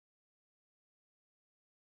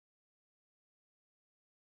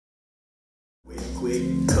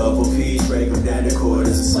quick. Couple P's, break them down to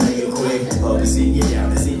quarters and sling it quick. Up and send you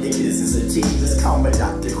down, it's in the kisses and teasers. Call me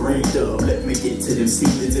Dr. Green Dub, let me get to them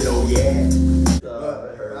Stevens and oh yeah.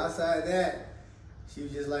 But outside that, she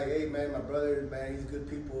was just like, hey man, my brother, man, he's good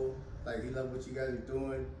people. Like, he loved what you guys are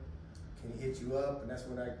doing. Can he hit you up? And that's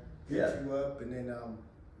when I hit you up. And then,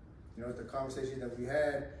 you know, the conversation that we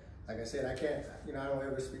had, like I said, I can't, you know, I don't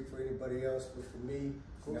ever speak for anybody else, but for me,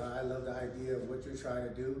 you know, I love the idea of what you're trying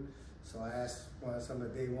to do. So I asked some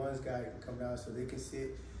of the day ones guys to come down so they can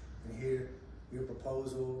sit and hear your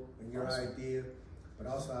proposal and your idea. But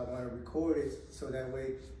also I want to record it so that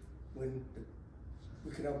way when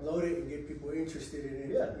we can upload it and get people interested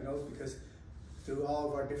in it, you know, because through all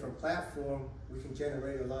of our different platforms, we can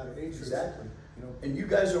generate a lot of interest. Exactly. You know, and you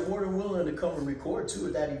guys are more than willing to come and record too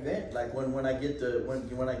at that event. Like when I get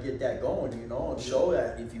when I get that going, you know, and show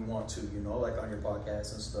that if you want to, you know, like on your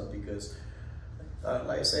podcast and stuff. Because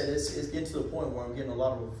like I said, it's getting to the point where I'm getting a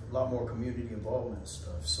lot more community involvement and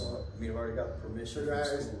stuff. So I mean, I've already got the permission.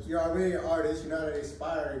 You're already an artist. You're not an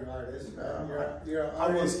aspiring artist. You're an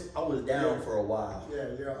artist. I was down for a while. Yeah,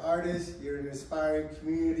 you're an artist. You're an inspiring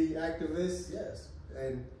community activist. Yes.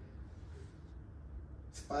 And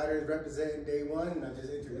Spider is representing day one, and I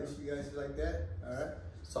just introduced you guys like that. All right.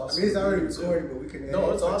 It's awesome. I mean, it's already recorded, but we can.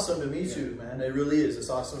 No, it's awesome to meet you, man. It really is. It's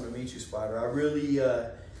awesome to meet you, Spider. I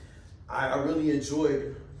really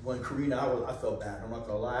enjoyed when Karina. I felt bad. I'm not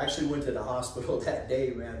gonna lie. I actually went to the hospital that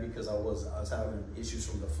day, man, because I was having issues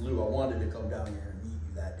from the flu. I wanted to come down here and meet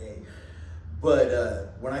you that day.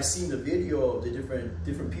 But when I seen the video of the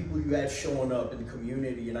different people you had showing up in the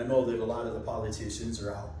community, and I know that a lot of the politicians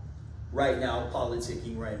are out right now,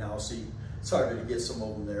 politicking right now, so it's harder to get some of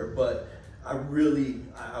them there. But I really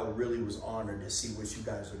was honored to see what you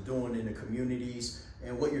guys are doing in the communities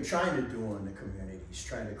and what you're trying to do in the communities,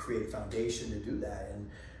 trying to create a foundation to do that. And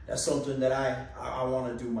that's something that I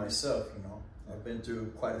want to do myself, you know. I've been through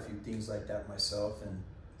quite a few things like that myself. And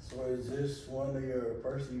so is this one of your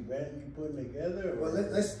first event you putting together? Well,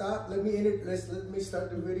 let's stop. Let me start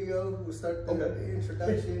the video. We'll start the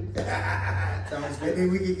introduction. Sounds good. And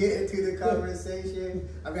then we can get into the conversation.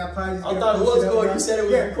 I mean, I thought it was going. You said it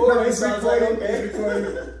was recording. No, it's recording. It's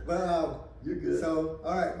recording. But you're good. So,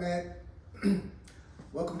 all right, man.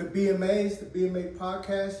 Welcome to BMA. It's the BMA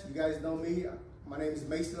podcast. You guys know me. My name is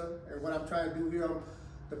Mesa, and what I'm trying to do here on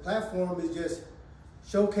the platform is just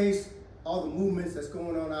showcase all the movements that's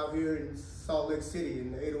going on out here in Salt Lake City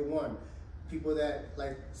in the 801. People that,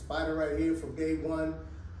 like Spider right here from day one,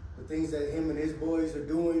 the things that him and his boys are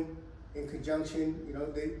doing in conjunction, you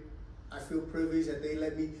know, I feel privileged that they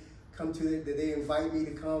let me come to it, that they invite me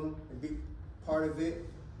to come and be part of it.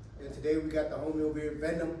 And today we got the homie over here,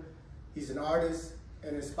 Vinem. He's an artist,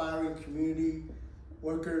 an inspiring community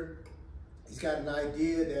worker. He's got an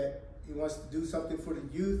idea that he wants to do something for the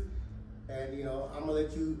youth. And, you know, I'm gonna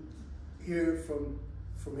let you hear from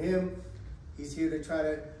him. He's here to try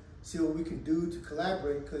to see what we can do to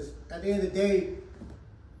collaborate, because at the end of the day,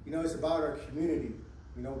 you know, it's about our community,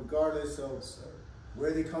 you know, regardless of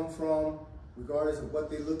where they come from, regardless of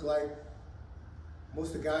what they look like.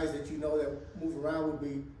 Most of the guys that you know that move around with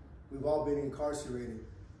me, we've all been incarcerated,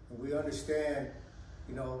 and we understand,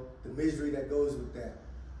 you know, the misery that goes with that.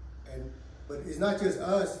 But it's not just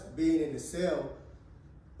us being in the cell,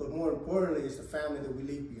 but more importantly, it's the family that we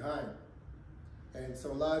leave behind. And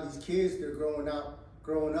so a lot of these kids, they're growing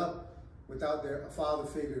up without their father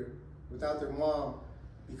figure, without their mom,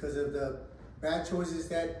 because of the bad choices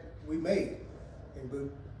that we made.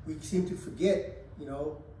 And we seem to forget, you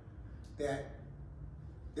know, that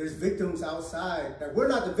there's victims outside. That we're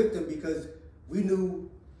not the victim because we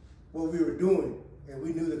knew what we were doing and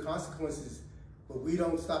we knew the consequences, but we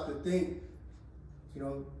don't stop to think, you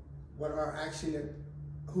know, what our action,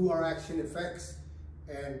 who our action affects.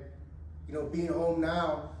 And, you know, being home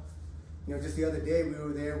now, you know, just the other day we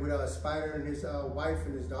were there with Spider and his wife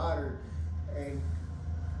and his daughter, and,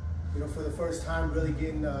 you know, for the first time really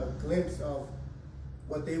getting a glimpse of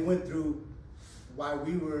what they went through while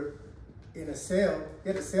we were in a cell.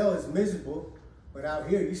 Yeah, the cell is miserable, but out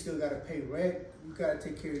here you still gotta pay rent, you gotta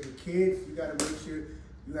take care of your kids, you gotta make sure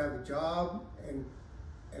you have a job, and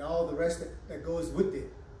all the rest that goes with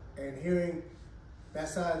it. And hearing that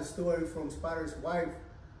side of the story from Spider's wife,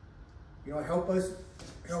 you know, help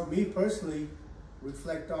me personally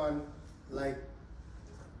reflect on, like,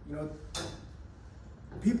 you know,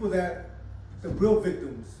 people that, the real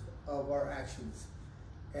victims of our actions.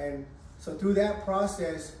 And so through that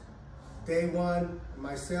process, day one,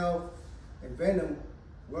 myself and Vinem,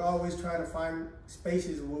 we're always trying to find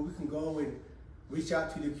spaces where we can go and reach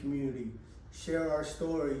out to the community, share our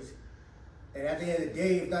stories, And at the end of the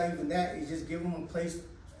day, if not even that, it's just give them a place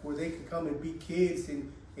where they can come and be kids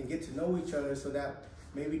and get to know each other, so that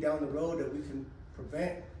maybe down the road that we can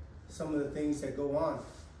prevent some of the things that go on.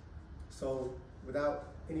 So without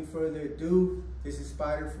any further ado, this is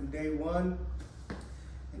Spider from Day One,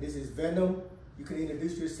 and this is Venom. You can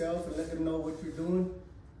introduce yourself and let them know what you're doing.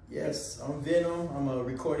 Yes, I'm Vinem. I'm a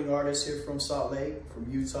recording artist here from Salt Lake,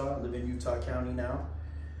 from Utah. I live in Utah County now.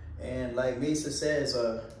 And like Mesa says,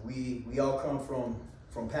 we all come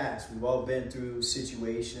from past. We've all been through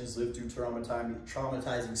situations, lived through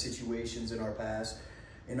traumatizing situations in our past,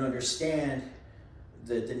 and understand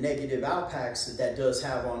the negative impacts that does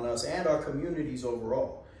have on us and our communities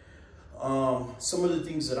overall. Some of the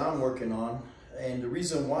things that I'm working on, and the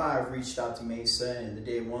reason why I've reached out to Mesa and the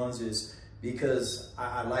Day Ones is because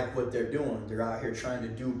I like what they're doing. They're out here trying to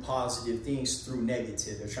do positive things through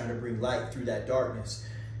negative. They're trying to bring light through that darkness.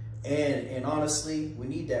 And honestly, we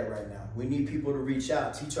need that right now. We need people to reach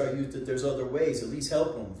out, teach our youth that there's other ways, at least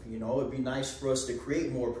help them. You know, it'd be nice for us to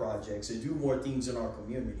create more projects and do more things in our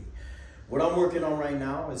community. What I'm working on right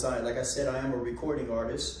now is, like I said, I am a recording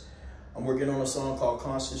artist. I'm working on a song called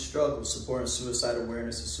Constant Struggle, supporting suicide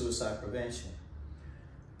awareness and suicide prevention.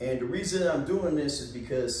 And the reason I'm doing this is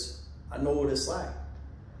because I know what it's like.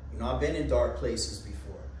 You know, I've been in dark places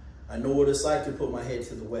before. I know what it's like to put my head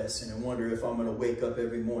to the west and wonder if I'm gonna wake up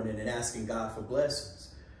every morning and asking God for blessings.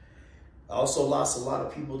 I also lost a lot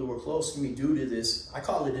of people that were close to me due to this. I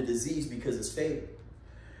call it a disease because it's fatal.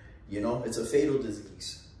 You know, it's a fatal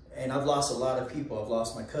disease. And I've lost a lot of people. I've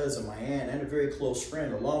lost my cousin, my aunt, and a very close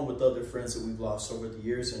friend, along with other friends that we've lost over the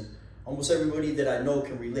years. And almost everybody that I know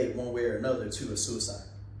can relate one way or another to a suicide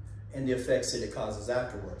and the effects that it causes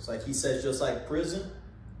afterwards. Like he says, just like prison,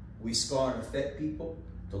 we scar and affect people.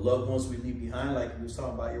 The loved ones we leave behind, like we was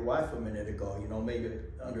talking about your wife a minute ago, you know, maybe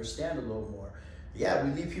understand a little more. Yeah,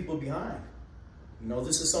 we leave people behind. You know,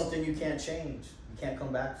 this is something you can't change. You can't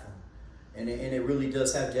come back from. And it really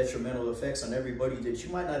does have detrimental effects on everybody that you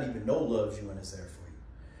might not even know loves you and is there for you.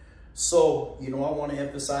 So, you know, I want to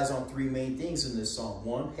emphasize on three main things in this song.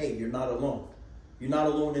 One, hey, you're not alone. You're not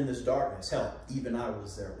alone in this darkness. Hell, even I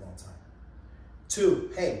was there at one time. Two,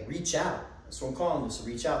 hey, reach out. That's what I'm calling this, a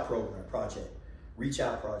reach out project. Reach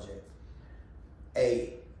out project.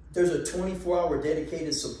 Hey, there's a 24-hour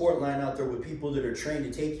dedicated support line out there with people that are trained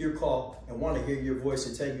to take your call and want to hear your voice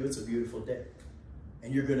and tell you it's a beautiful day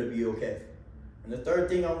and you're going to be okay. And the third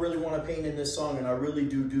thing I really want to paint in this song, and I really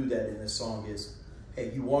do that in this song, is,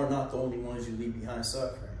 hey, you are not the only ones you leave behind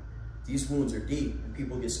suffering. These wounds are deep and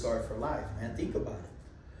people get scarred for life, man. Think about it.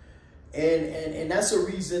 And that's a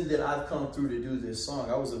reason that I've come through to do this song.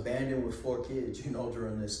 I was abandoned with 4 kids, you know,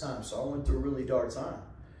 during this time. So I went through a really dark time.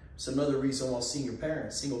 It's another reason why single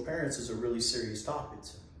parents is a really serious topic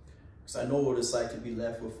to me. Because I know what it's like to be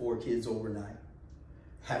left with 4 kids overnight.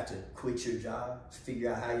 Have to quit your job,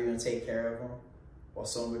 figure out how you're going to take care of them. While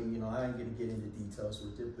somebody, you know, I ain't going to get into details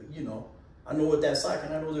with it, but, you know, I know what that's like,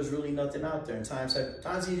 and I know there's really nothing out there, and times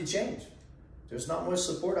need to change. There's not much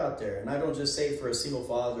support out there, and I don't just say for a single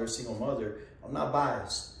father or single mother. I'm not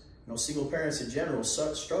biased. You know, single parents in general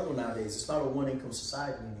struggle nowadays. It's not a one-income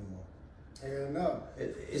society anymore. Hell no.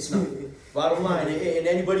 It's not. Bottom line, and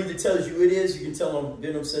anybody that tells you it is, you can tell them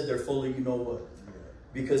Vinem said they're full of you know what,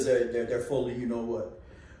 because they're full of you know what.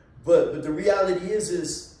 But the reality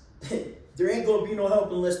is there ain't gonna be no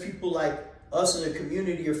help unless people like us in the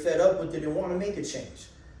community are fed up with it and want to make a change.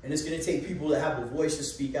 And it's gonna take people that have a voice to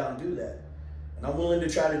speak out and do that. And I'm willing to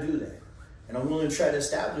try to do that. And I'm willing to try to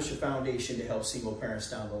establish a foundation to help single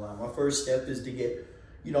parents down the line. My first step is to get,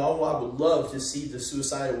 you know, I would love to see the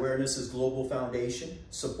Suicide Awareness Global Foundation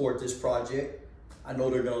support this project. I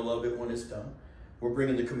know they're gonna love it when it's done. We're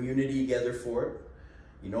bringing the community together for it.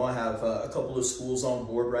 You know, I have a couple of schools on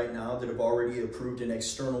board right now that have already approved an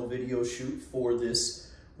external video shoot for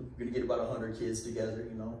this. We're gonna get about 100 kids together,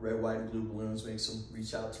 you know, red, white, and blue balloons, make some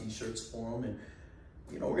reach out t-shirts for them. And,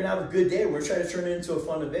 you know, we're gonna have a good day. We're trying to turn it into a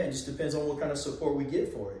fun event. It just depends on what kind of support we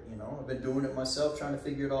get for it, you know. I've been doing it myself, trying to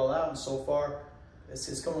figure it all out, and so far,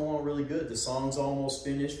 it's coming along really good. The song's almost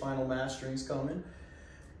finished, final mastering's coming,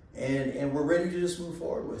 and we're ready to just move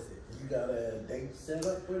forward with it. You got a date set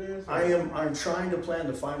up for this? I'm trying to plan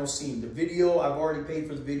the final scene. The video, I've already paid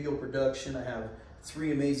for the video production. I have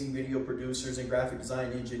 3 amazing video producers and graphic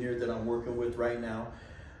design engineer that I'm working with right now.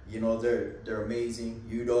 You know, they're amazing.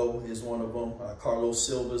 Udo is one of them. Carlos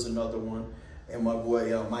Silva is another one. And my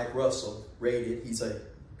boy, Mike Russell, Rated. He's a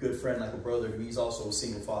good friend, like a brother to me. He's also a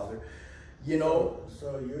single father. You know.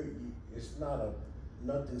 So it's not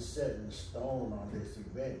nothing set in stone on this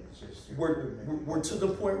event. It's just we're to the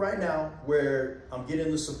point right now where I'm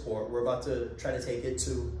getting the support. We're about to try to take it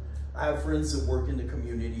to I have friends that work in the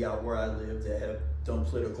community out where I live that have done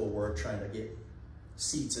political work trying to get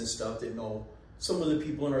seats and stuff, that know some of the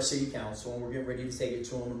people in our city council, and we're getting ready to take it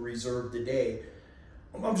to them and reserve the day.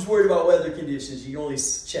 I'm just worried about weather conditions. You can only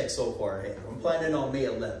check so far ahead. I'm planning on May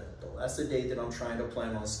 11th, though. That's the date that I'm trying to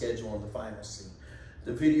plan on scheduling the final scene.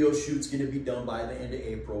 The video shoot's going to be done by the end of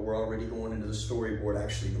April. We're already going into the storyboard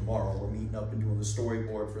actually tomorrow. We're meeting up and doing the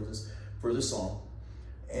storyboard for the song.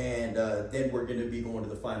 And then we're going to be going to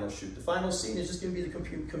the final shoot. The final scene is just going to be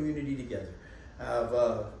the community together. I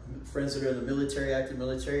have friends that are in the military, active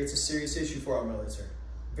military. It's a serious issue for our military.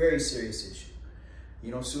 Very serious issue. You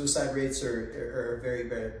know, suicide rates are a very,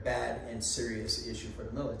 very bad and serious issue for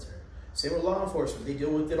the military. Same with law enforcement. They deal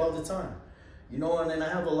with it all the time. You know, and then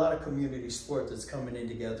I have a lot of community support that's coming in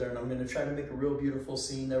together, and I'm going to try to make a real beautiful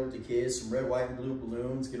scene there with the kids, some red, white, and blue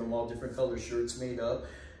balloons, get them all different color shirts made up,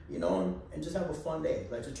 you know, and just have a fun day.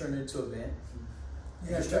 I'd like to turn it into an event and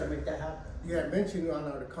just try to make that happen. Yeah, I mentioned on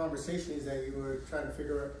the conversations that you were trying to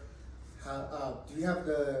figure out how, do you have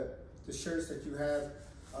the shirts that you have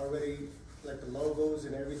already, like the logos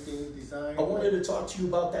and everything designed? I wanted to talk to you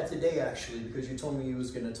about that today, actually, because you told me you was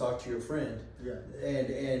going to talk to your friend. Yeah.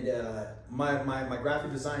 And my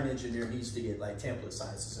graphic design engineer needs to get like template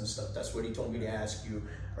sizes and stuff. That's what he told me to ask you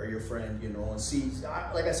or your friend, you know, and see,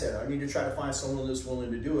 like I said, I need to try to find someone that's willing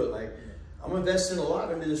to do it. Like, I'm investing a lot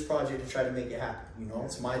into this project to try to make it happen. You know,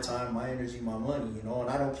 it's my time, my energy, my money, you know, and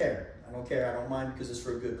I don't care. I don't mind, because it's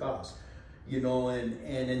for a good cause. You know, and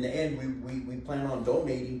in the end, we plan on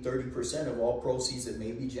donating 30% of all proceeds that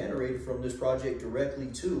may be generated from this project directly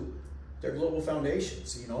to their global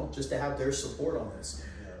foundations, you know, just to have their support on this.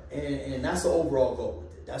 Yeah. And that's the overall goal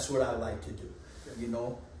with it. That's what I like to do, you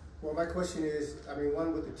know. Well, my question is, I mean,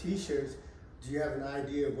 one with the t-shirts, do you have an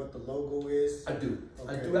idea of what the logo is? I do.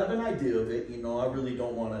 Okay. I do have an idea of it. You know, I really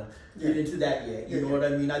don't want to get into that yet. You know what I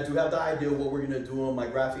mean? I do have the idea of what we're going to do, and my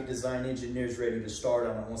graphic design engineer is ready to start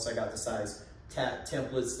on it once I got the size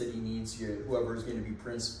templates that he needs here. Whoever's going to be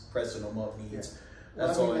pressing them up needs. Yeah.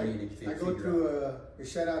 That's all I need to figure out. I go through a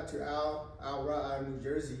shout out to Al Ra out in New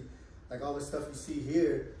Jersey. Like all the stuff you see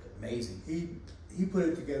here. Amazing. He put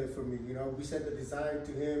it together for me. You know, we sent the design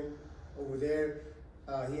to him over there.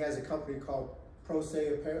 He has a company called Pro Se.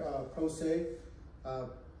 If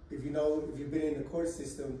you've been in the court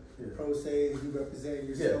system, Pro Se, you represent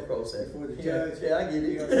yourself before the judge. Yeah, I get it.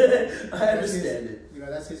 You know, I understand it. You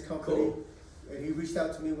know, that's his company. Cool. And he reached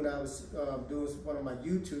out to me when I was doing one of my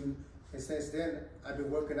YouTube, and since then I've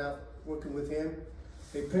been working with him.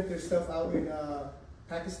 They print their stuff out in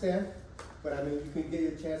Pakistan, but I mean, you can get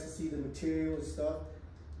a chance to see the material and stuff.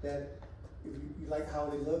 That if you like how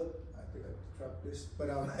they look. This, but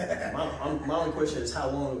my only question is,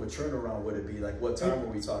 how long of a turnaround would it be? Like, what time are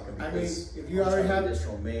we talking? Because I mean, if you already have this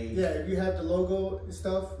from May, if you have the logo and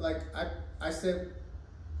stuff, like I said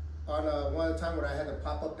on one time when I had to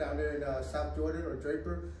pop up down there in South Jordan or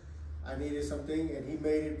Draper, I needed something, and he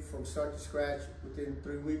made it from start to scratch within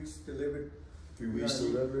 3 weeks, delivered. 3 weeks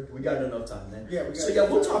delivered. We got enough time then. Yeah,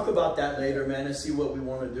 we'll talk about that later, man, and see what we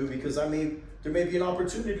want to do, because there may be an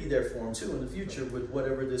opportunity there for him too in the future with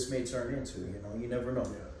whatever this may turn into. You know, you never know.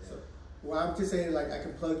 Yeah. So, well, I'm just saying, like, I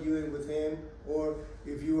can plug you in with him, or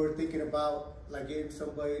if you were thinking about like getting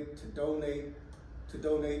somebody to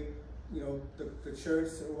donate, you know, the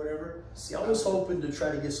shirts or whatever. See, I was hoping to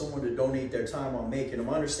try to get someone to donate their time on making them.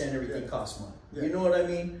 I understand everything costs money. Yeah. You know what I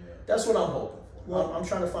mean? Yeah. That's what I'm hoping for. Well, I'm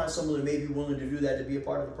trying to find someone that may be willing to do that, to be a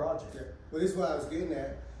part of the project. Yeah. Well, this is what I was getting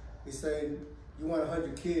at. He's saying you want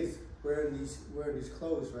 100 kids wearing these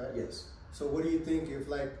clothes, right? Yes. So what do you think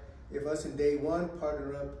if us in Day One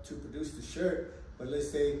partner up to produce the shirt, but let's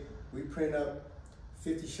say we print up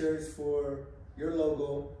 50 shirts for your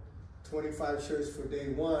logo, 25 shirts for Day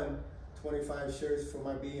One, 25 shirts for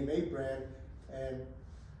my BMA brand, and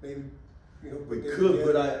maybe, you know, we could,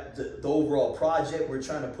 but the overall project, we're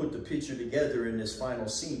trying to put the picture together in this final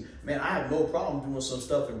scene. Man, I have no problem doing some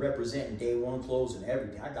stuff and representing Day One clothes and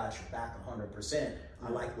everything. I got your back 100%. I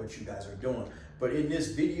like what you guys are doing. But in this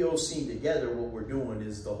video scene together, what we're doing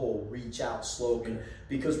is the whole reach out slogan,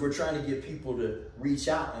 because we're trying to get people to reach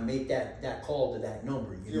out and make that call to that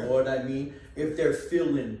number. You know what I mean? If they're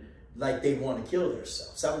feeling like they want to kill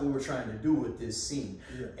themselves. That's what we're trying to do with this scene.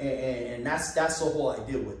 Yeah. And that's the whole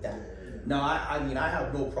idea with that. Now, I mean, I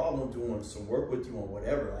have no problem doing some work with you on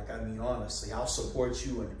whatever. Like, I mean, honestly, I'll support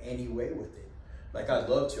you in any way with it. Like, I'd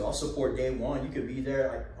love to. I'll support Day One. You could be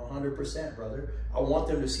there like 100%, brother. I want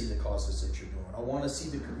them to see the causes that you're doing. I want to see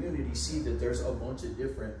the community see that there's a bunch of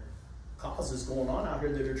different causes going on out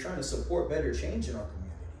here that are trying to support better change in our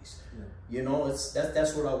communities. Yeah. You know,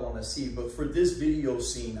 that's what I want to see. But for this video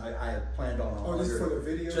scene, I planned on 100. Oh, this is for the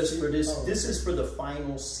video just scene? for this. Oh, this okay. is for the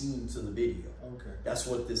final scene to the video. Okay. That's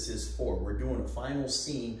what this is for. We're doing a final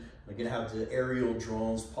scene. We're gonna have the aerial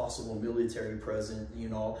drones, possible military present. You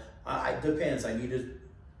know, it depends. I've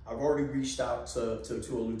already reached out to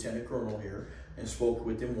a lieutenant colonel here and spoke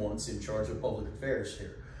with him once, in charge of public affairs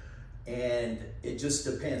here. And it just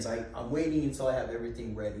depends. I'm waiting until I have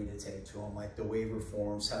everything ready to take to them, like the waiver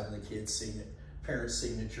forms, having the kids' parents'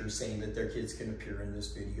 signatures saying that their kids can appear in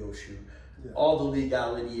this video shoot. Yeah. All the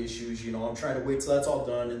legality issues, you know, I'm trying to wait till that's all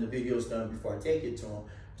done and the video's done before I take it to them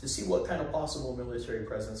to see what kind of possible military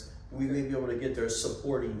presence we may be able to get there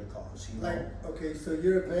supporting the cause, you know? Like, okay, so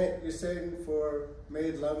your event, you're setting for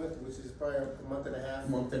May 11th, which is probably a month and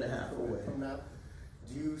a half. Away. From now.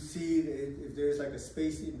 Do you see if there's like a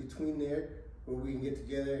space in between there where we can get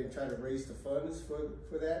together and try to raise the funds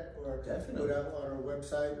for that? Or definitely. Put out on our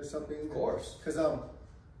website or something? Of course. Because,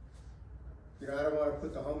 you know, I don't want to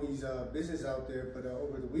put the homies' business out there, but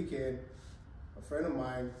over the weekend, a friend of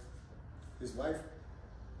mine, his wife,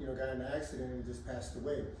 you know, got in an accident and just passed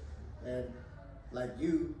away. And like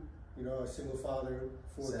you know, a single father,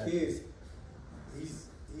 4 kids, he's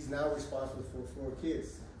now responsible for 4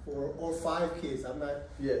 kids. 4 or 5 kids. I'm not,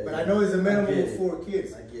 but I know it's a minimum of 4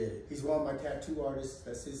 kids. I get it. He's one of my tattoo artists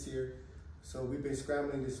that sits here. So we've been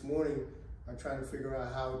scrambling this morning. I'm trying to figure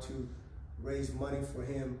out how to raise money for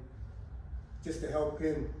him, just to help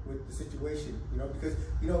him with the situation. You know, because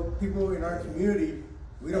you know, people in our community,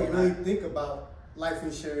 we don't really think about life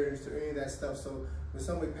insurance or any of that stuff. So when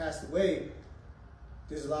somebody passed away,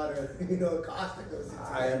 there's a lot of, you know, cost that goes into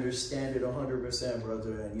it. I understand it 100%,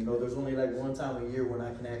 brother. And you know, there's only like one time a year when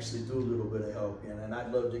I can actually do a little bit of help, and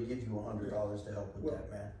I'd love to give you $100 to help with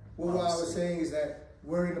that, man. Well, what I was saying is that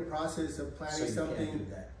we're in the process of planning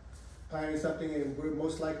something, and we're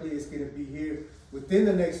most likely it's going to be here within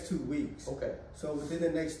the next 2 weeks. Okay. So within the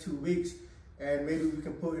next 2 weeks, and maybe we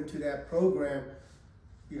can put into that program,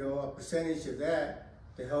 you know, a percentage of that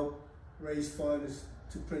to help raise funds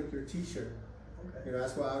to print your T-shirt. Okay. You know,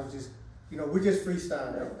 that's why I was just, you know, we're just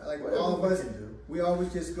freestyling. Right? Like all of us, we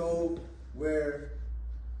always just go where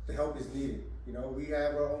the help is needed. You know, we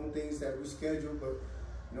have our own things that we schedule, but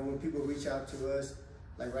you know, when people reach out to us,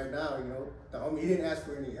 like right now, you know, the homie, he didn't ask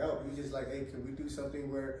for any help. He was just like, hey, can we do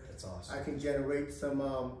something where that's awesome. I can generate some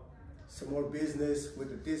more business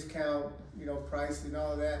with a discount, you know, price and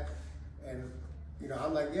all that. And you know,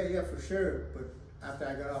 I'm like, yeah, for sure. But after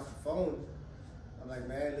I got off the phone, I'm like,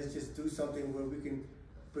 man, let's just do something where we can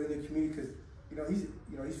bring the community, because you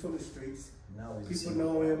know, he's from the streets. Now he's people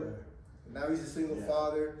know him. Now he's a single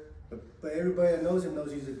father, but everybody that knows him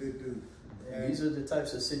knows he's a good dude. And these are the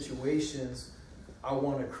types of situations I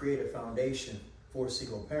want to create a foundation for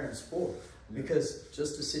single parents for, because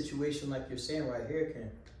just a situation like you're saying right here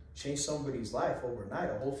can change somebody's life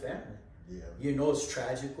overnight, a whole family. Yeah. You know, it's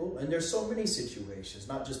tragical, and there's so many situations,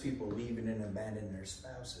 not just people leaving and abandoning their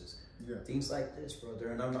spouses. Yeah. Things like this,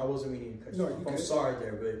 brother. And I wasn't meaning to cut you off. I'm sorry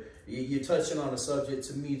there, but you're touching on a subject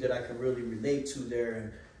to me that I can really relate to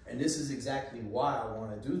there, and this is exactly why I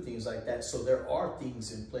want to do things like that. So there are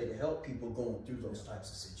things in play to help people going through those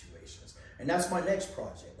types of situations. And that's my next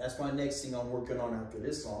project. That's my next thing I'm working on after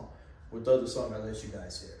this song, with the other song I let you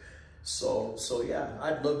guys hear. So yeah,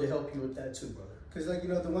 I'd love to help you with that too, brother. Because like, you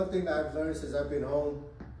know, the one thing that I've learned since I've been home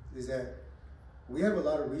is that we have a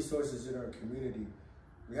lot of resources in our community.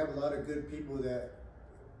 We have a lot of good people that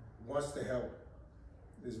wants to help,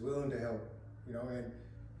 is willing to help, you know, and,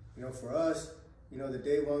 you know, for us, you know, the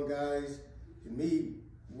day one guys and me,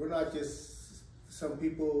 we're not just some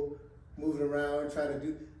people moving around trying to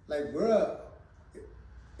do, like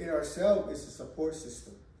in ourselves, it's a support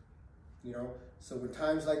system, you know? So when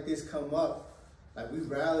times like this come up, like we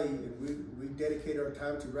rally and we dedicate our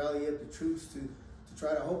time to rally up the troops to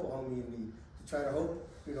try to help a homie in need, to try to help,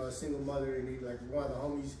 you know, a single mother in need. Like one of the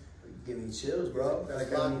homies, give me chills, bro.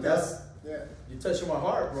 That's like, I mean, you're touching my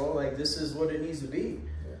heart, bro. Like this is what it needs to be,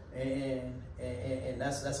 and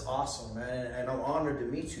that's awesome, man. And I'm honored to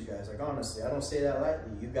meet you guys. Like honestly, I don't say that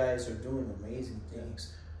lightly. You guys are doing amazing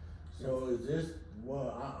things. So is this?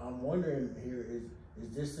 Well, I'm wondering here,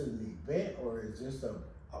 is this an event or is this a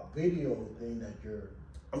video thing that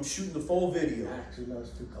I'm shooting the full video. Asking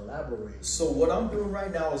us to collaborate. So what I'm doing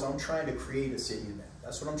right now is I'm trying to create a city event.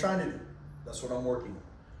 That's what I'm trying to do. That's what I'm working on.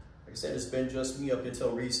 Like I said, it's been just me up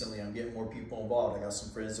until recently. I'm getting more people involved. I got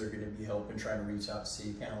some friends that are going to be helping, trying to reach out to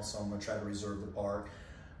city council. I'm going to try to reserve the park.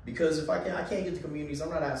 Because if I can't get the communities, I'm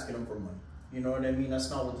not asking them for money. You know what I mean? That's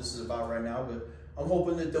not what this is about right now. But I'm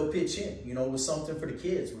hoping that they'll pitch in, you know, with something for the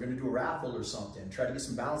kids. We're going to do a raffle or something, try to get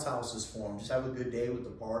some bounce houses for them, just have a good day with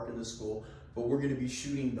the park and the school. But we're going to be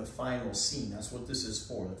shooting the final scene. That's what this is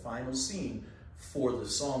for, the final scene for the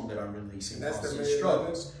song that I'm releasing. That's the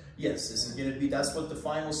Struggles. Yes, this is going to be, that's what the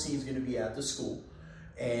final scene is going to be at the school.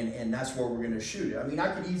 And that's where we're going to shoot it. I mean,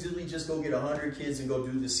 I could easily just go get 100 kids and go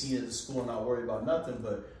do the scene at the school and not worry about nothing.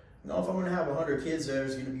 But, you know, if I'm going to have 100 kids there,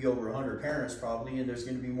 there's going to be over 100 parents probably, and there's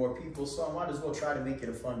going to be more people. So I might as well try to make it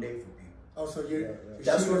a fun day for people. Oh, so you're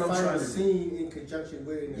that's what I'm trying to scene in conjunction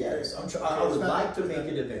with an yes, event. I would like to make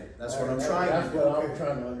it an event. That's what I'm trying to do. That's what I'm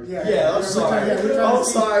trying to understand. Yeah, I'm sorry. I'm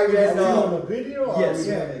sorry, man. On the video? Yes,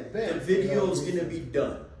 the video is going to be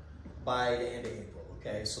done by the end of April.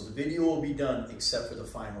 Okay, so the video will be done except for the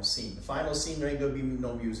final scene. The final scene, there ain't going to be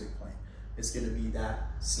no music playing. It's going to be that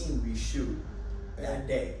scene we shoot that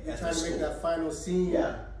day. You're trying to make that final scene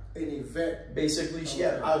an event. Basically,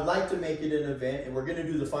 yeah, I'd like to make it an event, and we're going to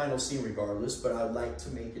do the final scene regardless, but I'd like to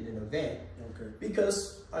make it an event. Okay.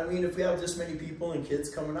 Because, I mean, if we have this many people and kids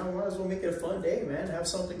coming out, we might as well make it a fun day, man. Have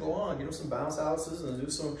something go on. Get them some bounce houses and do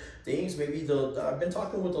some things. Maybe I've been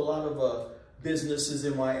talking with a lot of businesses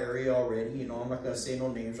in my area already. You know, I'm not going to say no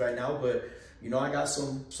names right now, but, you know, I got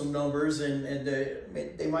some numbers, and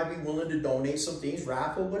they might be willing to donate some things,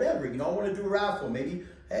 raffle, whatever. You know, I want to do a raffle. Maybe,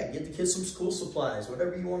 hey, get the kids some school supplies,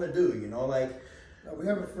 whatever you want to do, you know, like. We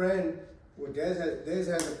have a friend, well, Des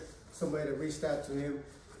has somebody that reached out to him.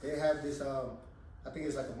 They have this, I think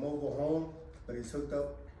it's like a mobile home, but it's hooked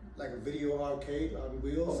up like a video arcade on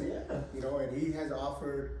wheels. Oh, yeah. You know, and he has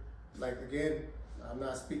offered, like, again, I'm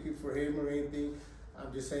not speaking for him or anything.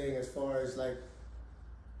 I'm just saying as far as like,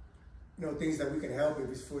 you know, things that we can help. If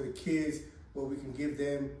it's for the kids, what we can give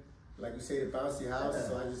them, like you say, the bouncy house. Yeah.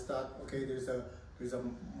 So I just thought, okay, there's a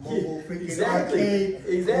mobile freaking arcade.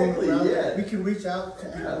 Exactly, yeah. We can reach out to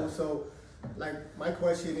people. So, like, my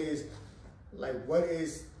question is, like, what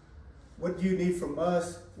do you need from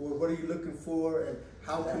us? Or what are you looking for? And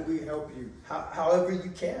how can we help you? However you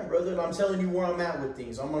can, brother. I'm telling you where I'm at with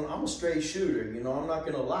things. I'm a straight shooter, you know. I'm not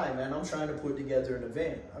gonna lie, man. I'm trying to put together an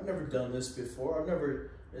event. I've never done this before.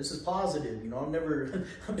 This is positive, you know. I've never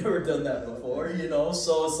done that before, you know.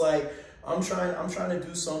 So it's like I'm trying to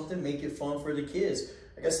do something, make it fun for the kids.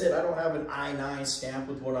 Like I said, I don't have an I-9 stamp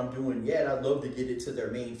with what I'm doing yet. I'd love to get it to their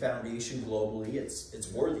main foundation globally.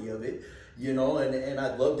 It's worthy of it. You know, and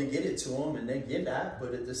I'd love to get it to them and then give that,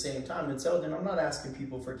 but at the same time, until then, I'm not asking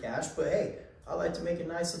people for cash, but hey, I like to make a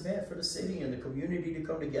nice event for the city and the community to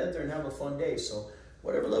come together and have a fun day. So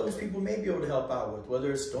whatever levels people may be able to help out with,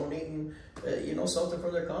 whether it's donating, you know, something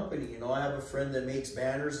from their company. You know, I have a friend that makes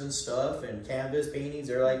banners and stuff and canvas paintings.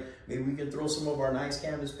 They're like, maybe we can throw some of our nice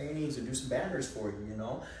canvas paintings and do some banners for you, you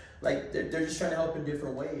know? Like, they're just trying to help in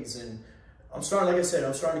different ways. And I'm starting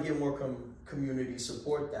to get more community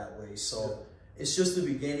support that way. So it's just the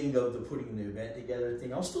beginning of the putting the event together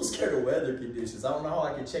thing. I'm still scared of weather conditions. I don't know how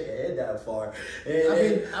I can check ahead that far.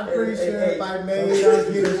 I'm pretty sure if I made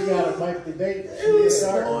you gotta make the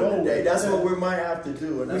date. That's what we might have to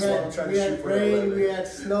do, and that's what I'm trying to shoot for. We had rain, we had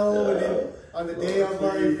snow, and then on the day of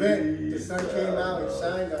our event, the sun came out and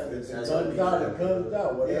shined on us. The sun got it, comes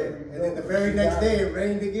out, whatever. Yeah. And then the very next day, it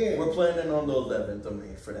rained again. We're planning on the 11th of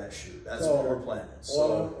May for that shoot. That's what we're planning.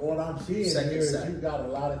 So what I'm seeing here is you got a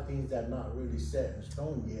lot of things that are not really set in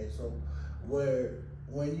stone yet. So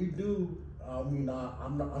when you do, I mean,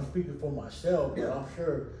 I'm speaking for myself, but I'm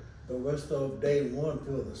sure the rest of day one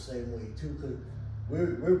feel the same way too, because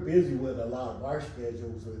we're busy with a lot of our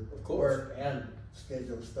schedules with work and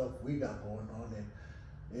schedule stuff we got going on,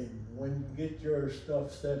 and when you get your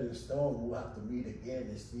stuff set in stone, we'll have to meet again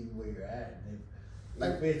and see where you're at. And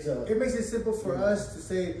it makes it simple for us to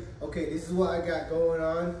say, okay, this is what I got going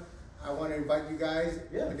on. I want to invite you guys,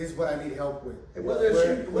 and this is what I need help with.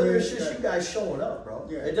 Whether it's just you guys showing up, bro.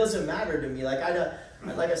 Yeah. It doesn't matter to me. Like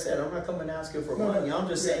I said, I'm not coming asking for money. I'm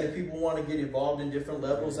just saying if people want to get involved in different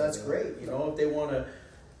levels, that's great. You know, if they want to,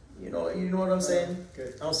 you know what I'm saying?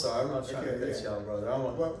 Okay. I'm sorry, I'm not trying to cut y'all, brother. I'm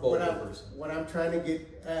a bold person. What I'm trying to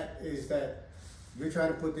get at is that you're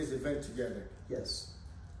trying to put this event together. Yes.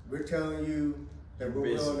 We're telling you that we're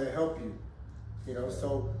willing to help you. You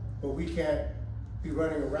know, but we can't be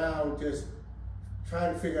running around just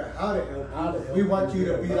trying to figure out how to help. We want you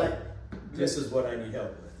to be like, this is what I need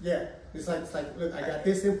help with. Yeah. It's like, look, I got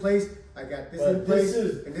this in place. I got this in place,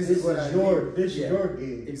 and this is what I need. This is your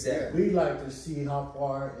gig. Exactly. We like to see how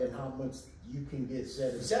far and how much you can get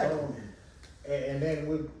set in stone, and then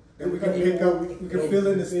we can pick up. We can fill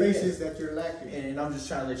in the spaces that you're lacking. And I'm just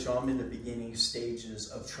trying to let you know I'm in the beginning stages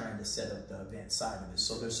of trying to set up the event side of it.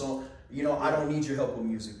 So you know, I don't need your help with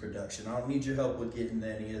music production. I don't need your help with getting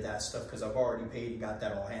any of that stuff because I've already paid and got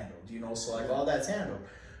that all handled, you know? So like all that's handled.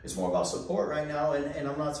 It's more about support right now, and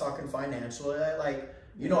I'm not talking financial. Like,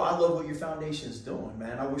 you know, I love what your foundation's doing,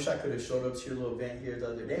 man. I wish I could have showed up to your little event here the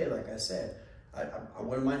other day. Like I said, I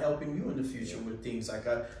wouldn't mind helping you in the future with things. Like,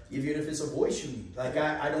 even if it's a voice you need. Like,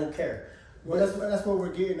 I don't care. Well, that's what we're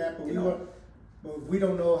getting at, but we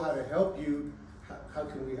don't know how to help you. How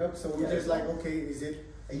can we help? So we're just like, okay, is it...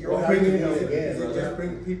 You're already helping me, just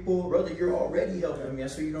bring people... Brother, you're already helping me.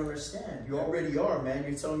 That's what you don't understand. You already are, man.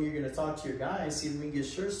 You're telling me you're going to talk to your guy and see if we can get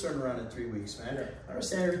shirts turned around in 3 weeks, man. Yeah. I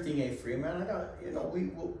understand everything ain't free, man. I got, you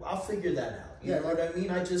know, I'll figure that out. You know what I mean?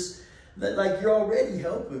 I just... Like, you're already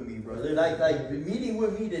helping me, brother. Like meeting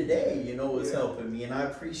with me today, you know, is helping me. And I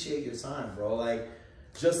appreciate your time, bro. Like,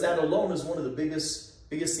 just that alone is one of the biggest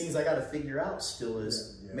things I got to figure out still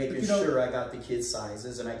is making sure I got the kid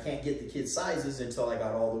sizes, and I can't get the kid sizes until I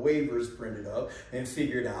got all the waivers printed up and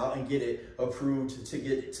figured out and get it approved to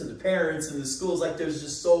get it to the parents and the schools. Like, there's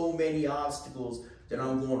just so many obstacles that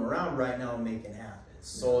I'm going around right now and making happen.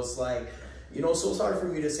 So it's like, you know, so it's hard for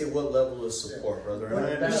me to say what level of support, brother. And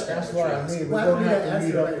I understand that's what I mean. We don't have to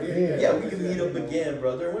meet up again. Yeah, we can meet up again,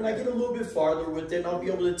 brother. When I get a little bit farther with it, I'll be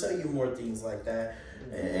able to tell you more things like that.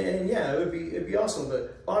 And yeah, it'd be awesome.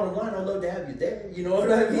 But bottom line, I'd love to have you there. You know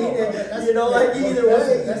what I mean? And, you know, like either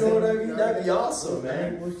way, you know what I mean? That'd be awesome,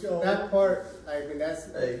 man. That part, I mean, that's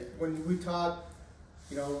when we talk.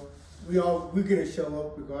 You know, we're gonna show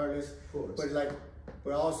up regardless.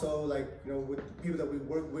 But also like, you know, with the people that we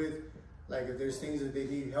work with, like if there's things that they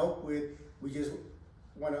need help with, we just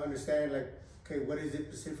want to understand like, okay, what is it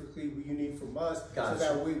specifically you need from us, so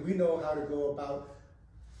that we know how to go about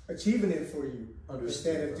achieving it for you.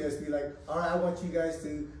 Instead of just be like, all right, I want you guys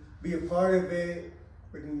to be a part of it.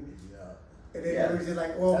 And then we're just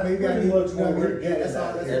like, well, that's maybe I need to know what that's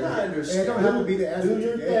all. I understand. It don't have to be the answer.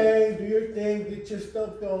 Do your thing, get your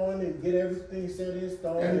stuff going, and get everything set in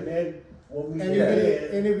stone, and then what we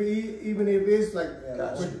even if it's like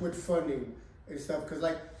with funding and stuff, because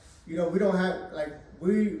like, you know, we don't have like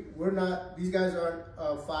we're not, these guys aren't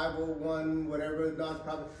 501 whatever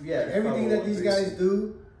nonprofit. Yeah, like, everything that these guys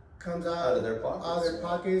do comes out of their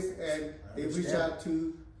pockets, and they reach out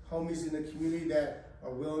to homies in the community that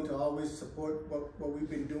are willing to always support what we've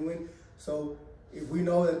been doing. So if we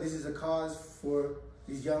know that this is a cause for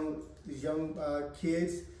these young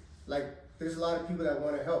kids, like there's a lot of people that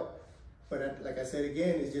want to help. But like I said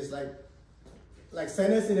again, it's just like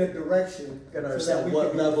send us in a direction. You gotta understand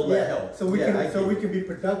what level of help. So we can be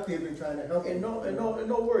productive in trying to help. And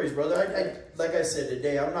no worries, brother. I like I said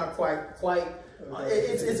today, I'm not quite.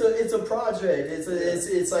 It's a project.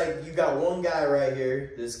 It's like you got one guy right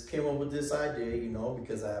here that came up with this idea, you know,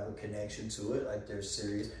 because I have a connection to it. Like they're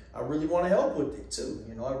serious. I really want to help with it too,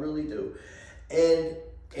 you know. I really do.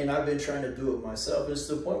 And I've been trying to do it myself. It's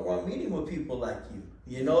to the point where I'm meeting with people like you.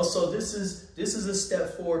 You know, so this is a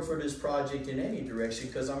step forward for this project in any direction,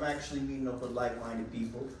 because I'm actually meeting up with like-minded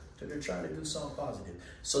people that are trying to do something positive.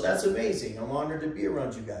 So that's amazing. I'm honored to be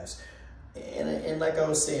around you guys. And like I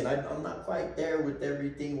was saying, I'm not quite there with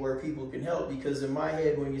everything where people can help, because in my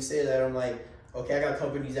head, when you say that, I'm like, okay, I got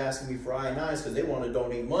companies asking me for I-9s because they want to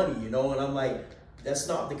donate money, you know, and I'm like, that's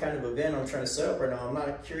not the kind of event I'm trying to set up right now. I'm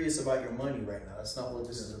not curious about your money right now. That's not what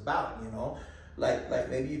this is about, you know. Like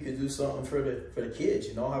maybe you could do something for the kids,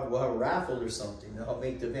 you know, we'll have a raffle or something to help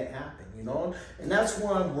make the event happen, you know. And that's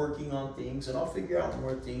where I'm working on things, and I'll figure out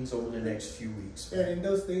more things over the next few weeks. Yeah, and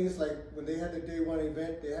those things, like when they had the day one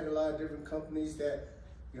event, they had a lot of different companies that,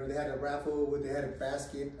 you know, they had a raffle where they had a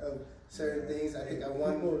basket of certain things. I think I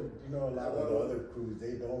won. You know, a lot of the other crews,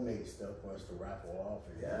 they donate stuff for us to raffle off.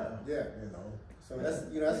 You know. So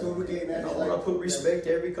that's what we're getting at. And I want to put respect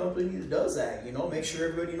to every company that does that, you know, make sure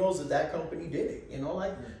everybody knows that company did it, you know,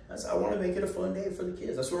 like I want to make it a fun day for the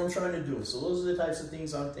kids. That's what I'm trying to do. So those are the types of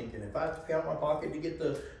things I'm thinking. If I have to pay out my pocket to get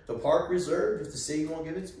the park reserved, if the city won't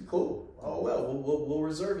give it to me, cool. Oh well, we'll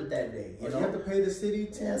reserve it that day. You know, you have to pay the city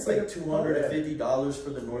too. Yeah, it's like $250 for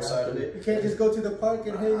the north side of it. You can't just go to the park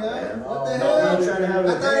and hang out. What the hell? I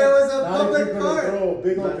thought it was a public park.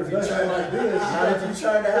 Not if you're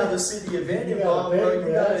trying to have a city event involved, bro.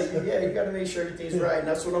 You gotta make sure everything's right, and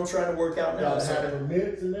that's what I'm trying to work out now. Have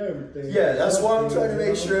permits and everything. Yeah, that's why I'm trying to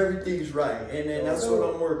make sure everything's right, and that's what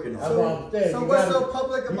I'm working on. So what's so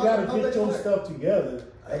public about the public park? You gotta get your stuff together.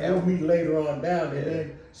 We'll meet later on down and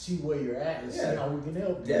then see where you're at and see how we can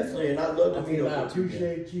help you. Definitely, and I'd love to meet up with you. I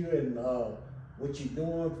appreciate you and what you're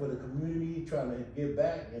doing for the community, trying to give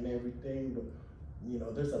back and everything. But you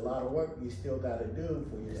know, there's a lot of work you still got to do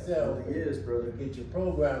for yourself. It is, brother. To get your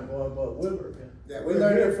program going, but yeah, we're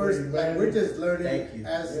learning first. Like, we're just learning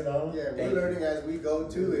as you know. Yeah, we're learning as we go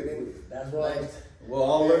too, and then that's why. Like, we'll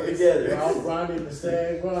all learn together. We're all grinding the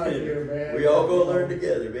same grind here, man. We all go learn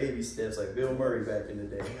together, baby steps, like Bill Murray back in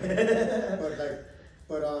the day.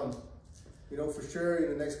 but you know, for sure,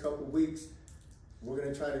 in the next couple of weeks, we're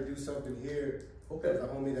gonna try to do something here. Okay. There's a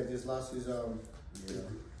homie that just lost his girl,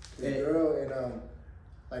 and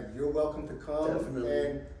like, you're welcome to come. Definitely.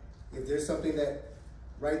 And if there's something that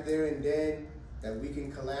right there and then that we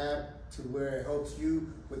can collab to where it helps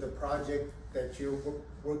you with the project that you're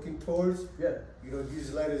working towards, yeah, you know, you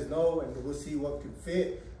just let us know, and we'll see what can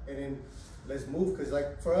fit, and then let's move. Cause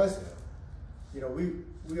like for us, you know,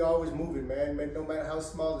 we always moving, man. No matter how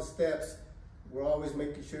small the steps, we're always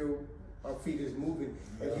making sure our feet is moving.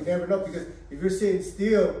 And you never know, because if you're sitting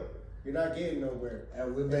still, you're not getting nowhere.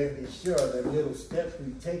 And we're making sure that little steps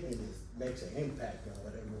we're taking makes an impact on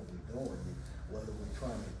whatever we're doing, whether we're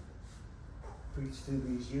trying to preach to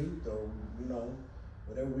these youth or, you know,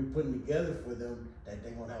 whatever we're putting together for them, that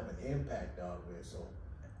they're gonna have an impact on it. So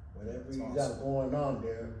whatever you got going on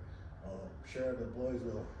there, I'm sure the boys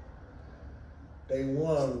will. Day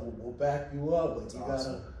one will back you up, but you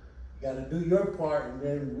gotta do your part, and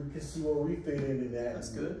then we can see where we fit into that. That's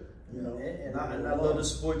good. You know, and I love to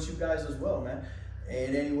support you guys as well, man.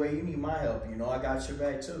 And any way you need my help, you know, I got your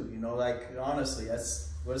back too. You know, like, honestly,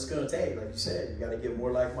 that's what it's gonna take. Like you said, you got to get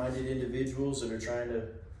more like-minded individuals that are trying to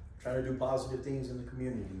do positive things in the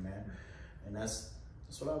community, man. And that's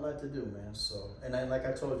what I like to do, man. So, and like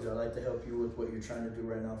I told you, I like to help you with what you're trying to do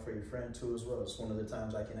right now for your friend too, as well. It's one of the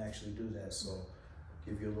times I can actually do that. So,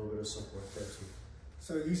 give you a little bit of support there too.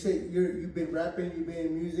 So you say you've been rapping, you've been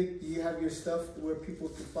in music. Do you have your stuff where people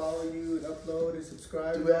can follow you and upload and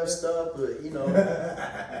subscribe? I do have stuff, but you know,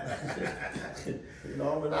 you know,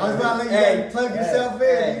 I'm an artist. I was about to let you plug yourself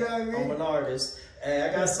in. You know what I mean? I'm an artist. Hey,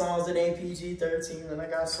 I got songs that ain't PG-13, and I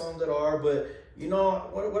got some that are. But you know,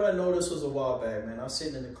 what I noticed was a while back, man. I was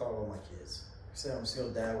sitting in the car with my kids. I said I'm a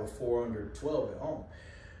single dad with 4 under 12 at home,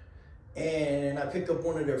 and I pick up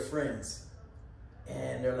one of their friends.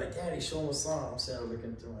 And they're like, Daddy, show them a song. I'm sitting there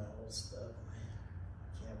looking through my old stuff.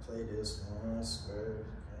 Man, can't play this one, I swear.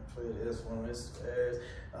 Can't play this one, I swear.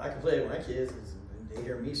 I can play it with my kids. They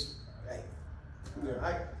hear me. Hey,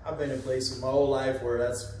 I've been in places my whole life where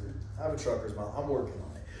I have a trucker's mouth. I'm working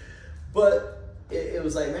on it. But it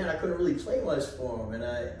was like, man, I couldn't really play much for them. And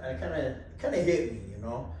I kind of hit me, you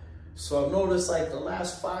know. So I've noticed, like, the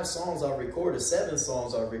last 5 songs I've recorded, 7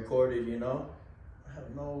 songs I've recorded, you know, I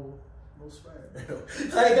have no swear.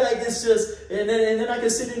 like it's just, and then I can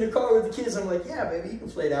sit in the car with the kids. I'm like, yeah, baby, you can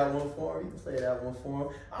play that one for him. You can play that one for him.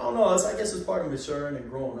 I don't know. I guess it's part of maturing and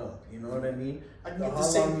growing up. You know what I mean? I can get the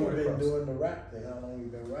same point across. How long you been doing the rap thing? How long you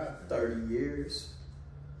been rapping? 30 years.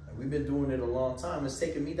 And we've been doing it a long time. It's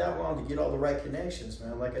taken me that long to get all the right connections,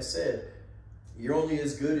 man. Like I said, you're only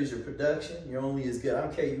as good as your production. You're only as good. I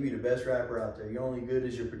don't care. You be the best rapper out there. You're only good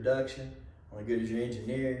as your production. Only good as your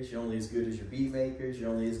engineers, you're only as good as your beat makers, you're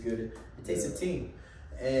only as good as, it takes a team.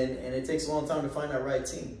 And it takes a long time to find that right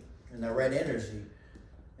team and that right energy.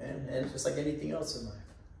 And it's just like anything else in life.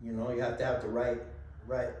 You know, you have to have the right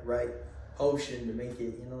potion to make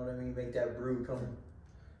it, you know what I mean, make that brew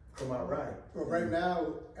come out right. Well, right now,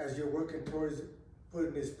 as you're working towards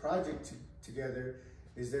putting this project together,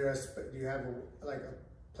 is there do you have a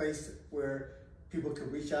place where people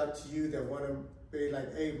can reach out to you that want to be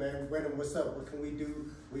like, hey man, Vinem, what's up? What can we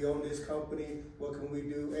do? We own this company. What can we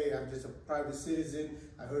do? Hey, I'm just a private citizen.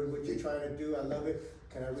 I heard what you're trying to do. I love it.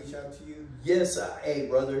 Can I reach out to you? Yes, hey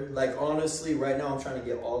brother. Like honestly, right now I'm trying to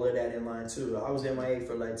get all of that in line too. I was MIA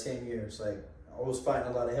for like 10 years. Like I was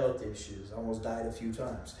fighting a lot of health issues. I almost died a few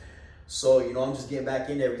times. So, you know, I'm just getting back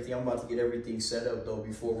into everything. I'm about to get everything set up though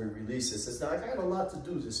before we release this. It's not, I got a lot to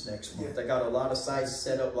do this next month. I got a lot of sites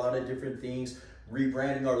set up, a lot of different things.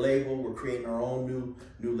 Rebranding our label, we're creating our own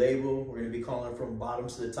new label. We're gonna be calling it From Bottom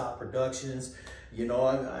to the Top Productions. You know,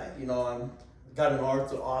 I'm got an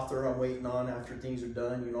author I'm waiting on after things are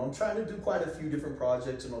done. You know, I'm trying to do quite a few different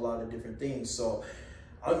projects and a lot of different things. So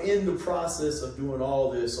I'm in the process of doing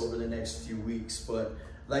all this over the next few weeks. But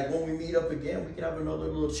like when we meet up again, we can have another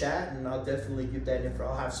little chat, and I'll definitely give that info.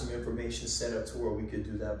 I'll have some information set up to where we could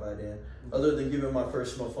do that by then. Other than giving my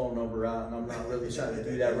personal phone number out, and I'm not really trying to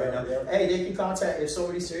do that right now. Hey, they can contact, if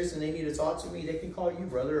somebody's serious and they need to talk to me, they can call you,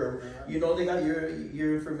 brother. Or, you know, they got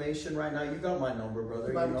your information right now. You got my number, brother.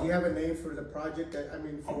 You know? Do you have a name for the project?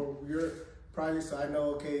 For your project, so I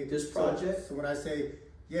know, okay. This project? So when I say,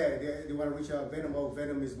 yeah, they want to reach out Vinem,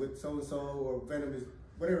 Vinem is with so-and-so, or Vinem is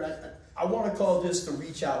whatever. I want to call this the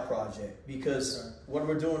Reach Out Project because what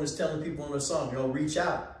we're doing is telling people in the song, you know, reach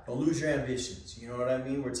out. Don't lose your ambitions. You know what I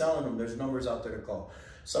mean? We're telling them there's numbers out there to call.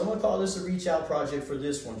 So I'm going to call this a Reach Out Project for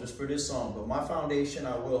this one, just for this song. But my foundation,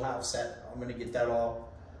 I will have set. I'm going to get that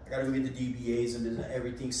all. I got to go get the DBAs and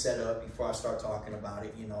everything set up before I start talking about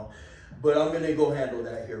it, you know. But I'm going to go handle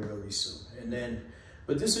that here really soon. And then,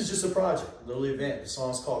 but this is just a project, a little event. The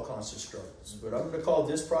song's called Constant Struggles. But I'm going to call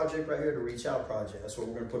this project right here the Reach Out Project. That's what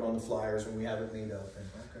we're going to put on the flyers when we have it made up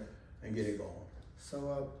and get it going.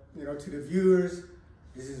 So, you know, to the viewers,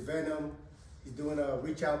 this is Venom. He's doing a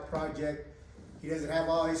Reach Out Project. He doesn't have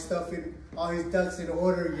all his stuff in, all his ducks in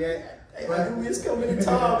order yet. Hey, I knew we was coming to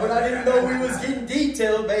talk, but I didn't know we was getting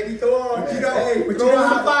detailed, baby. Come on. But you know, hey, but you know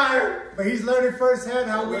how fire. But he's learning firsthand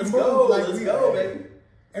how we move. Let's go, baby.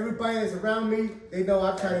 Everybody that's around me, they know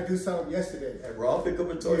I'm trying to do something yesterday. Hey, bro, I'll pick up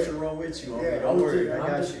a torch and run with you. Yeah, don't worry,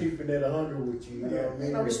 I'm just keeping it 100 with you. You know what I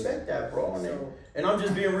mean? I respect that, bro. And I'm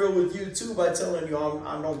just being real with you too by telling you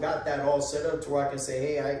I don't got that all set up to where I can say,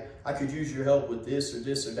 hey, I could use your help with this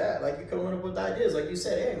or that. Like, you're coming up with ideas. Like you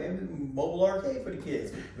said, hey, maybe mobile arcade for the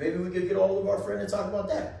kids. Maybe we could get all of our friends and talk about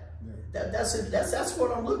that. That's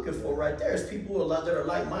what I'm looking for right there. Is people that are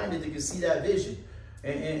like-minded that can see that vision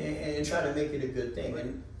and try to make it a good thing.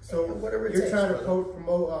 And so whatever it you're takes, trying to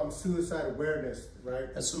promote suicide awareness, right?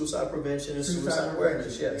 And suicide prevention and suicide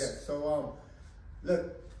awareness, yes. Yeah. So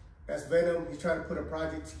look, that's Venom. He's trying to put a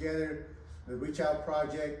project together, the Reach Out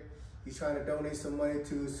Project. He's trying to donate some money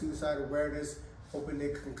to suicide awareness, hoping they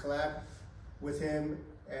can collab with him.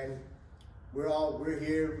 And we're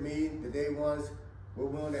here, me, the day ones. We're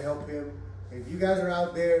willing to help him. And if you guys are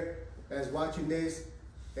out there that's watching this,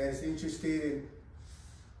 that is interested in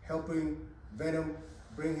helping Venom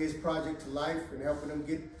bring his project to life and helping him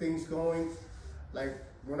get things going, like,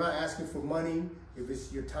 we're not asking for money. If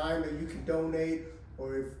it's your time that you can donate,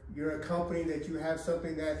 or if you're a company that you have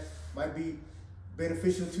something that might be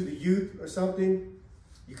beneficial to the youth or something,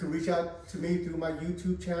 you can reach out to me through my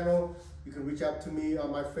YouTube channel. You can reach out to me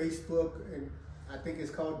on my Facebook, and I think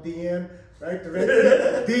it's called DM, right?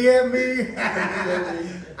 DM me.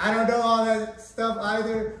 I don't know all that stuff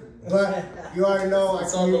either, but you already know.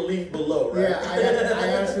 It's on the link below, right? Yeah, I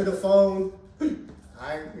answer the phone.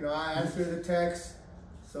 I answer the text.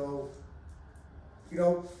 So, you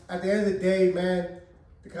know, at the end of the day, man,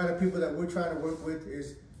 the kind of people that we're trying to work with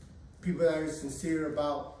is people that are sincere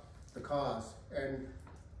about the cause. And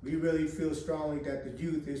we really feel strongly that the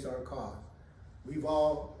youth is our cause. We've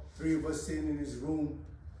all, three of us sitting in this room,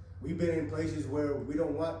 we've been in places where we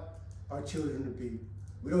don't want our children to be.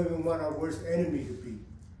 We don't even want our worst enemy to be.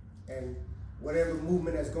 And whatever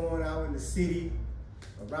movement that's going out in the city,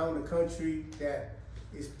 around the country, that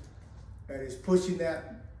is pushing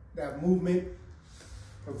that movement,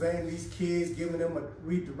 preventing these kids, giving them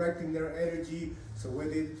redirecting their energy so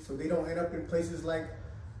they don't end up in places like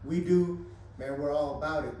we do, man, we're all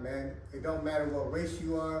about it, man. It don't matter what race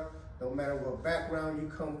you are, don't matter what background you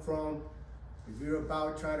come from. If you're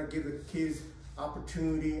about trying to give the kids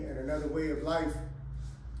opportunity and another way of life,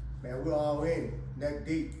 man, we're all in, neck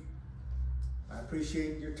deep. I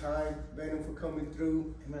appreciate your time, Venom, for coming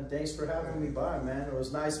through. Hey, man, thanks for having me by, man. It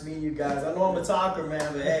was nice meeting you guys. I know I'm a talker,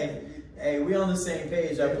 man, but hey, we on the same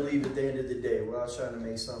page, I believe, at the end of the day. We're all trying to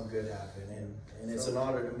make something good happen. And it's an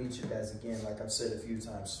honor to meet you guys again, like I've said a few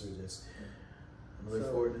times through this. I look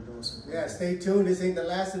forward to doing something. Yeah, stay tuned. This ain't the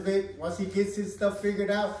last of it. Once he gets his stuff figured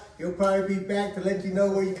out, he'll probably be back to let you know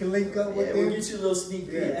where you can link up with him. We'll get you a little sneak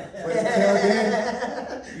peek. Yeah. But until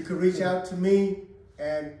then, you can reach out to me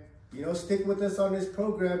and, you know, stick with us on this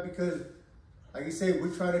program because, like you say,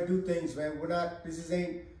 we're trying to do things, man. We're not, this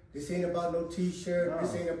ain't about no t-shirt. No.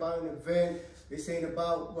 This ain't about an event. This ain't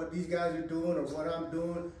about what these guys are doing or what I'm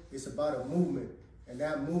doing. It's about a movement. And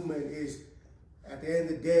that movement is, at the end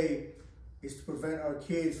of the day, is to prevent our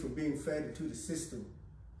kids from being fed into the system.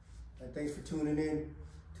 And thanks for tuning in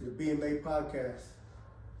to the BMA podcast.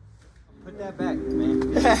 Put that back,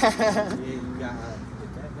 man. Yeah, you gotta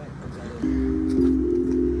put that back.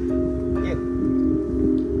 Yeah.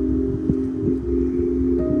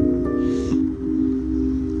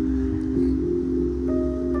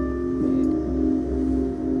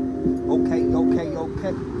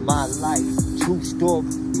 Okay. My life, true story,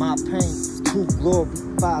 my pain, true glory.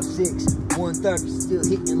 5'6", 130, still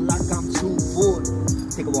hitting like I'm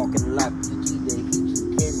 240. Take a walk in the life of the G that you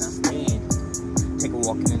cannot stand. Take a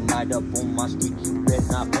walk in the night up on my street, you better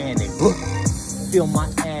not panic. Feel my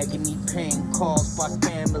agony, pain caused by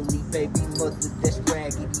family, baby mother that's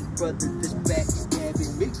raggedy, brother that's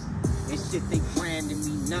backstabbing me. And shit they branding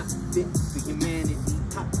me, not fit for humanity.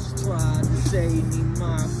 Cops try to save me,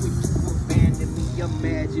 mind quick to abandon. abandon me,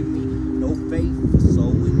 imagine me. No faith, so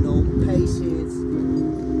with no patience.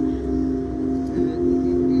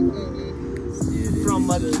 From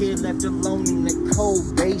a kid left alone in the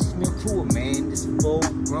cold basement to a man that's full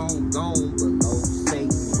grown, gone below Satan.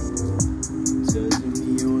 Judging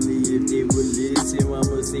me only if they would listen. Why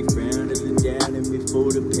must they frown and look down? And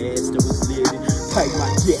before the past I was living, Pay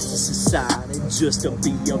my debt to society just to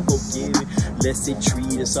be unforgiving. Lest they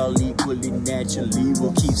treat us all equally, naturally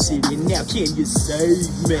we'll keep sitting. Now can you save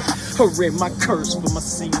me? Or am I cursed for my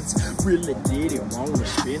sins? Really didn't want to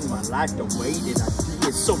spend my life the way that I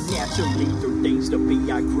did. So naturally through things to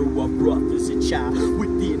be, I grew up rough as a child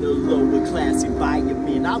within a lower class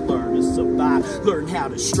environment. I learned to survive, learned how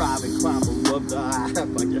to strive and climb above the high. If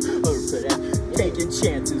I get hurt for that. Taking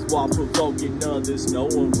chances while provoking others, no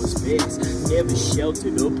one was vexed. Never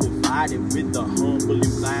sheltered or provided with a humble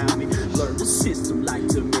environment. Learned the system like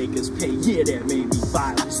to make us pay, yeah, that made me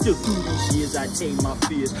violent. Still through these years I tamed my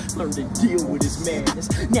fears, learned to deal with this madness.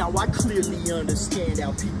 Now I clearly understand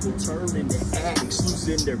how people turn into addicts,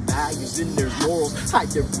 losing their values and their morals, hide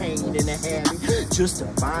their pain in a habit, just to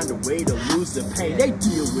find a way to lose the pain. They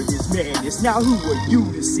deal with this madness. Now who are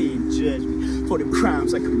you to sit and judge me for the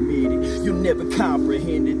crimes I committed? You'll never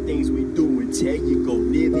comprehend the things we do until you go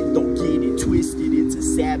live it. Don't get it twisted, it's a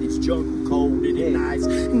savage jungle colder than ice.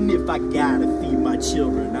 And if I gotta feed my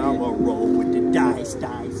children, I'ma roll with the dice.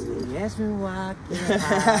 They ask me why I get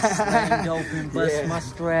high, slammed open, bust my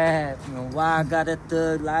strap. You know why I got a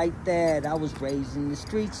thug like that? I was raised in the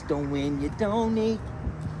streets, don't win, you don't eat.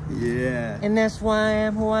 yeah. And that's why I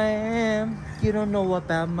am who I am. You don't know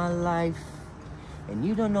about my life, and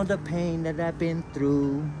you don't know the pain that I've been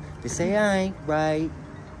through. They say I ain't right,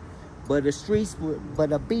 but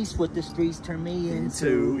a beast with the streets turn me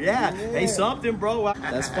into. Yeah. Hey, something, bro.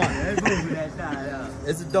 That's fun.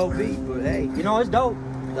 It's a dope beat, but hey, You know, it's dope.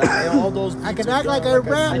 like, all those. I can act like I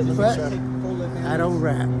rap, but I don't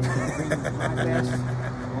rap.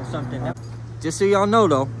 On something else. Just so y'all know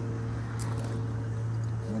though,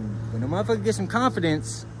 when a motherfucker gets some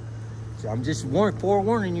confidence, so I'm just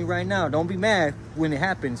forewarning you right now. Don't be mad when it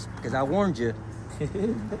happens, because I warned you.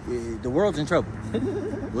 The world's in trouble.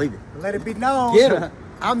 Believe it. Let it be known. Get 'em.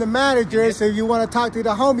 I'm the manager, so if you want to talk to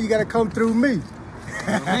the homie, you got to come through me.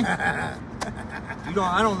 I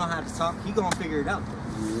don't know how to talk. He gonna figure it out.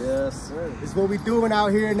 Yes, sir. It's what we doing out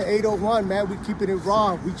here in the 801, man. We keeping it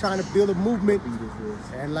raw. We trying to build a movement,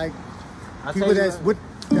 and like people that's with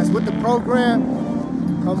the program,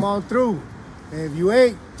 come on through. And if you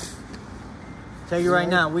ain't, Tell you right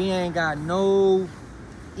now, we ain't got no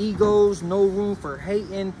egos, no room for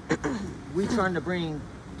hating. We trying to bring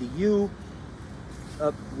the you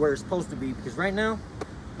up where it's supposed to be, because right now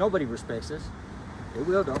nobody respects us. They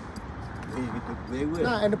will though. They will.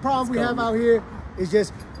 nah, and the problem we have out here is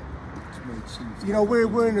just, you know,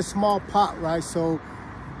 we're in a small pot, right? So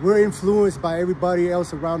we're influenced by everybody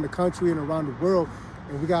else around the country and around the world,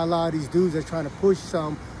 and we got a lot of these dudes that's trying to push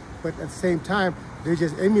some, but at the same time they're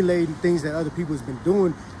just emulating things that other people's been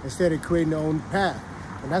doing instead of creating their own path.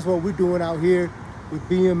 And that's what we're doing out here with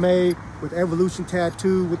BMA, with Evolution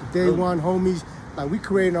Tattoo, with the Day One homies. Like, we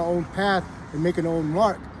creating our own path and making our own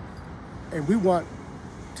mark, and we want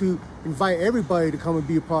to invite everybody to come and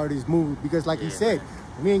be a part of this movement, because like he said,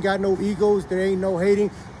 we ain't got no egos, there ain't no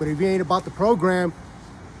hating, but if you ain't about the program,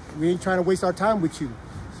 we ain't trying to waste our time with you.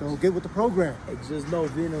 So get with the program. Hey, just know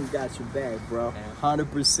Venom got your back, bro.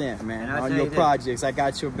 100%, man. And I On tell your you this. projects, I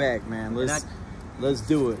got your back, man. Let's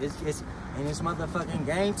do it. It's motherfucking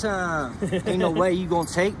game time. Ain't no way you gonna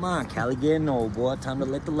take mine. Cali getting old, boy. Time to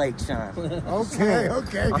let the lake shine. Okay.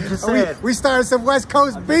 I'm just saying. We started some West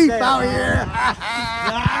Coast beef out here.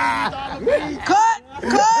 Cut!